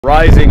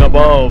Rising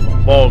above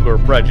vulgar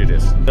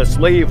prejudice, the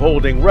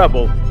slave-holding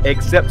rebel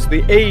accepts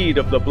the aid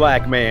of the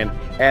black man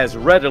as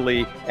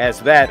readily as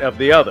that of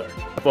the other.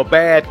 If a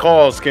bad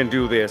cause can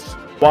do this,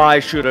 why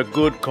should a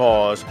good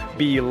cause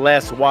be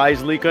less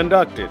wisely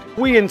conducted?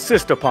 We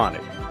insist upon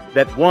it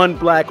that one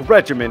black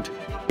regiment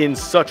in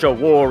such a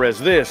war as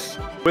this,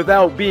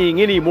 without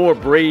being any more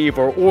brave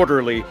or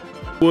orderly,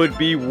 would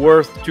be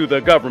worth to the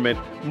government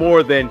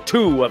more than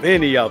two of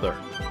any other,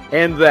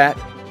 and that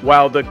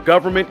while the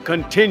government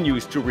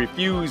continues to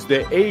refuse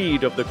the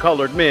aid of the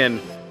colored men,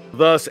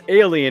 thus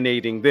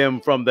alienating them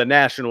from the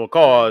national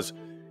cause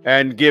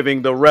and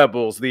giving the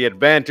rebels the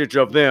advantage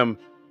of them,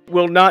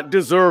 will not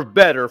deserve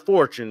better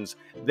fortunes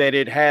than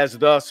it has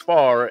thus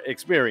far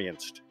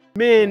experienced.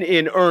 Men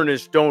in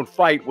earnest don't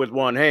fight with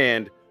one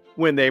hand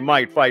when they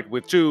might fight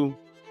with two,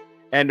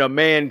 and a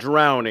man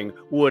drowning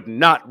would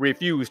not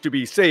refuse to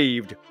be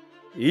saved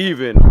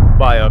even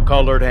by a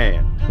colored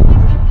hand.